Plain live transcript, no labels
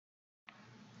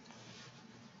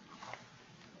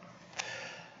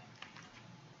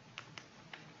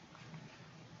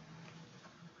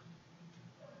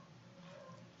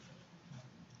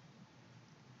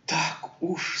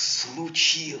уж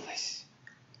случилось,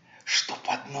 что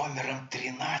под номером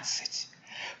 13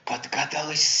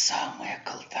 подгадалось самое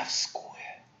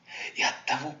колдовское и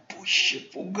оттого пуще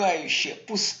пугающее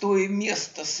пустое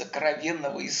место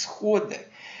сокровенного исхода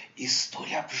и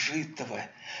столь обжитого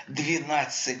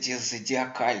 12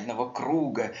 зодиакального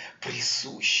круга,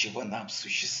 присущего нам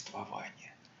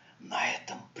существования. На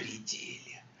этом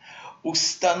пределе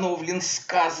установлен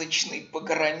сказочный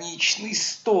пограничный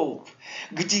столб,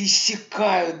 где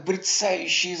иссякают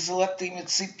брецающие золотыми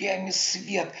цепями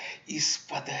свет, и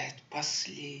спадает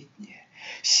последнее,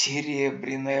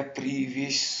 серебряная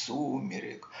привесь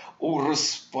сумерек у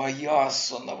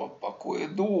распоясанного покоя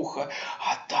духа,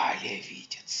 а далее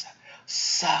видится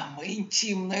самая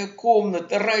интимная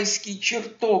комната, райский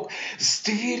чертог с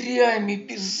дверями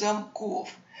без замков,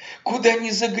 куда не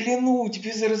заглянуть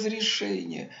без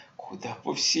разрешения, куда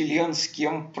по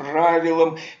вселенским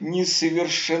правилам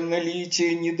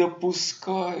несовершеннолетия не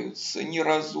допускаются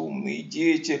неразумные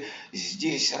дети.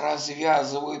 Здесь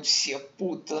развязывают все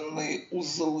путанные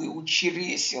узлы у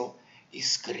чресел,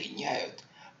 искореняют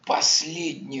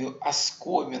последнюю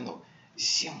оскомину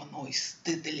земной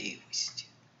стыдливости.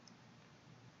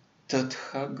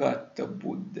 Тадхагата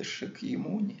Будда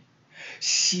Шакьямуни,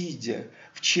 сидя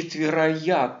в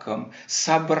четверояком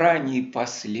собрании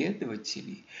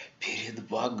последователей перед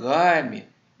богами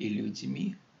и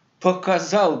людьми,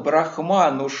 показал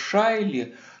Брахману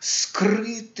Шайле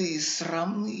скрытые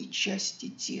срамные части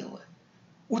тела.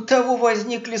 У того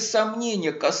возникли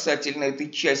сомнения касательно этой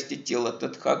части тела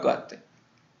Тадхагаты.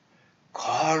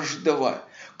 Каждого,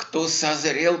 кто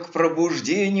созрел к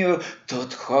пробуждению,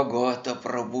 Тадхагата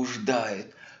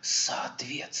пробуждает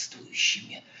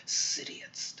соответствующими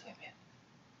средствами.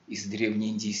 Из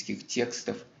древнеиндийских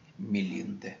текстов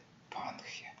Милинды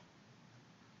Панхи.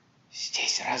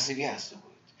 Здесь развязывают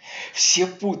все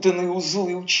путанные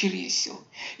узлы у чресел,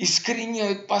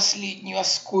 искореняют последнюю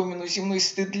оскомину земной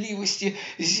стыдливости.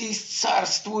 Здесь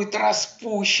царствует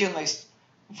распущенность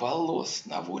волос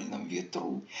на вольном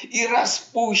ветру и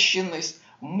распущенность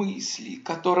мыслей,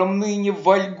 которым ныне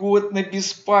вольготно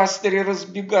без пастыря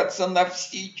разбегаться на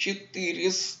все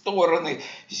 4 стороны.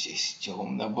 Здесь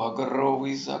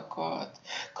темно-багровый закат,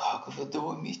 как в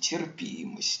доме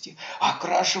терпимости,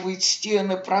 окрашивает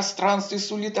стены пространства и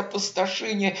сулит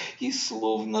опустошение, и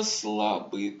словно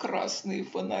слабые красные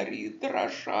фонари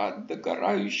дрожат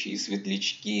догорающие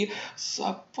светлячки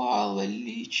запала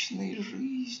личной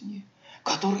жизни,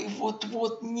 которые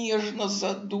вот-вот нежно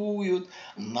задуют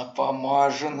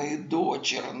напомаженные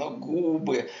дочерно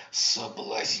губы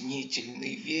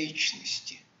соблазнительной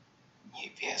вечности.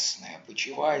 Небесная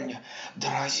опочивальня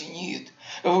дразнит,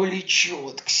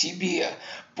 влечет к себе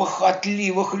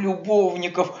похотливых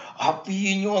любовников,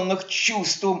 опьяненных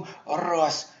чувством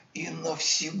раз и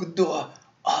навсегда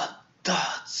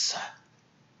отдаться.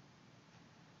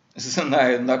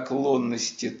 Зная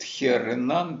наклонности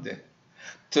Тхеренанды,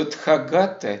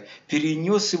 Тадхагата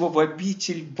перенес его в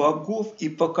обитель богов и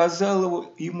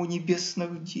показал ему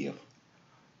небесных дев.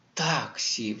 Так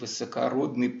сей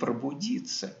высокородный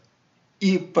пробудится,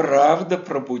 и правда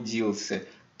пробудился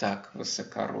так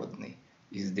высокородный.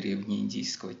 Из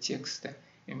древнеиндийского текста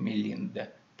Милинда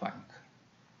Панхи.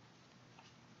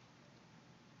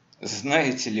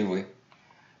 Знаете ли вы,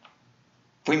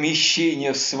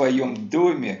 помещение в своем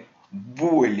доме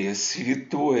более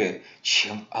святое,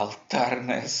 чем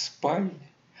алтарная спальня?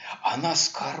 Она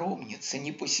скоромница,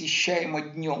 непосещаема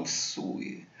днем в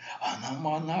суе. Она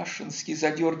монашески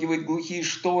задергивает глухие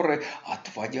шторы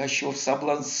от вводящего в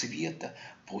соблазн света.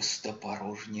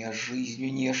 Пустопорожняя жизнь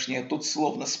внешняя тут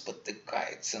словно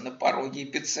спотыкается на пороге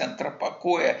эпицентра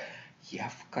покоя. Я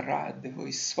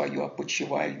вкрадываюсь в свою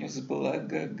опочивальню с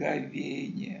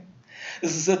благоговением,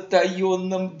 с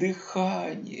затаенным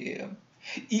дыханием,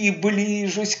 и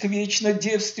ближусь к вечно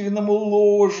девственному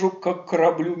ложу, как к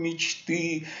кораблю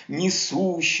мечты,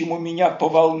 несущему меня по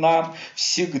волнам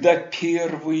всегда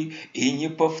первой и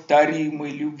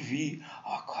неповторимой любви.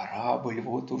 А корабль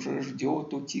вот уже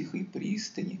ждет у тихой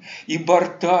пристани, и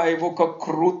борта его, как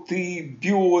крутые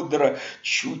бедра,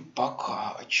 чуть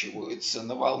покачиваются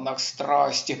на волнах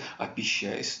страсти,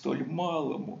 обещая столь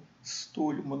малому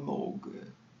столь многое.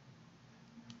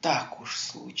 Так уж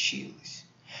случилось,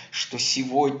 что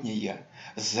сегодня я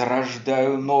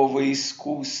зарождаю новое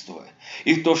искусство,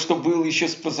 и то, что было еще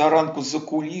с позаранку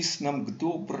закулисным, к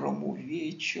доброму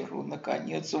вечеру,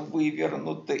 наконец,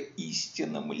 вывернуто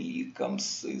истинным ликом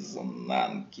с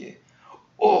изнанки.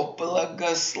 О,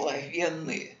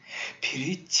 благословенные!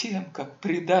 Перед тем, как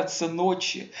предаться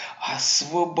ночи,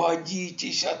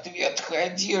 освободитесь от ветхой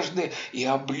одежды и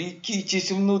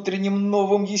облекитесь внутренним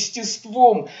новым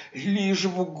естеством. Лишь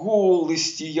в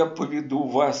голости я поведу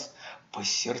вас по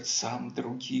сердцам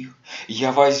других.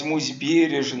 Я возьмусь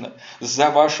бережно за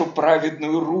вашу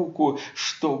праведную руку,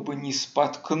 чтобы не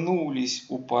споткнулись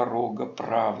у порога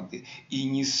правды и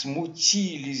не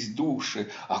смутились души,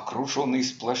 окруженные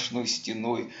сплошной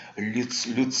стеной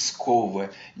людского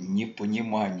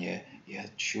непонимания и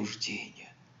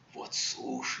отчуждения. Вот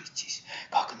слушайтесь,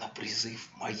 как на призыв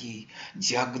моей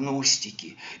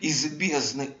диагностики из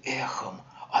бездны эхом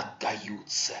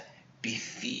отдаются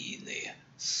пифийные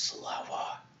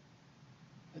слова.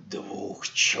 Двух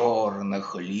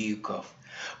черных ликов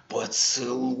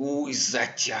поцелуй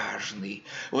затяжный,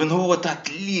 вот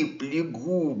отлипли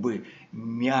губы,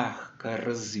 мягко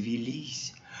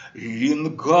развелись.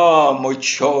 Лингама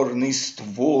черный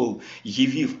ствол,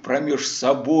 явив промеж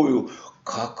собою,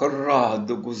 как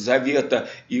радугу завета,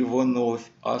 и вновь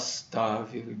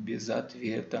оставив без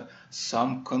ответа,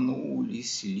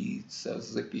 сомкнулись лица,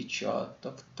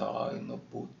 запечатав тайну,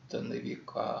 будто на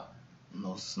века.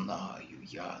 Но знаю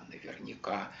я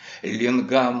наверняка,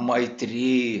 лингам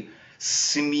Майтреи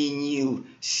сменил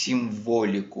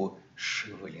символику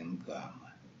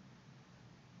Шивалингама.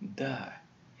 Да,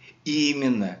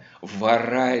 именно в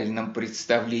оральном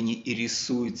представлении и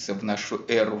рисуется в нашу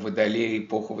эру Водолея,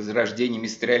 эпоху возрождения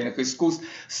мистериальных искусств,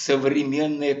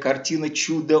 современная картина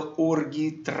чудо-оргии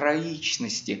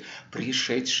троичности,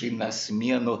 пришедшей на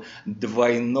смену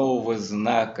двойного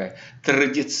знака,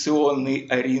 традиционной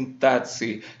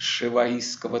ориентации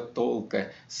шиваистского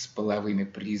толка с половыми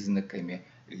признаками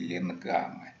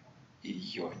лингама и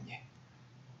йони.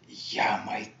 Я,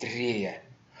 Майтрея,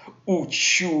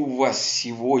 учу вас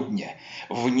сегодня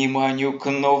вниманию к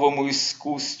новому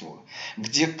искусству,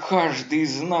 где каждый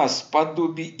из нас,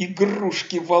 подобие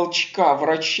игрушки волчка,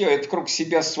 вращает вокруг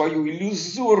себя свою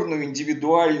иллюзорную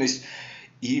индивидуальность,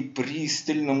 и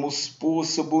пристальному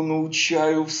способу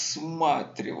научаю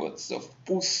всматриваться в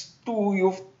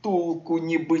пустую втулку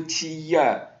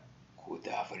небытия,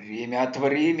 куда время от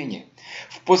времени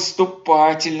в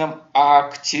поступательном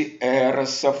акте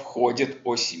Эроса входит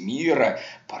ось мира,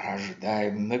 порождая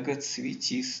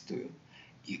многоцветистую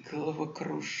и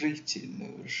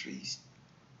головокружительную жизнь.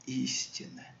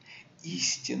 Истина,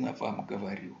 истинно вам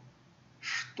говорю,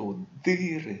 что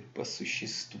дыры по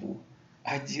существу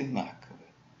одинаковы,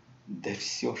 да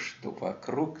все, что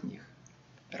вокруг них,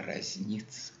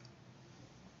 разнится.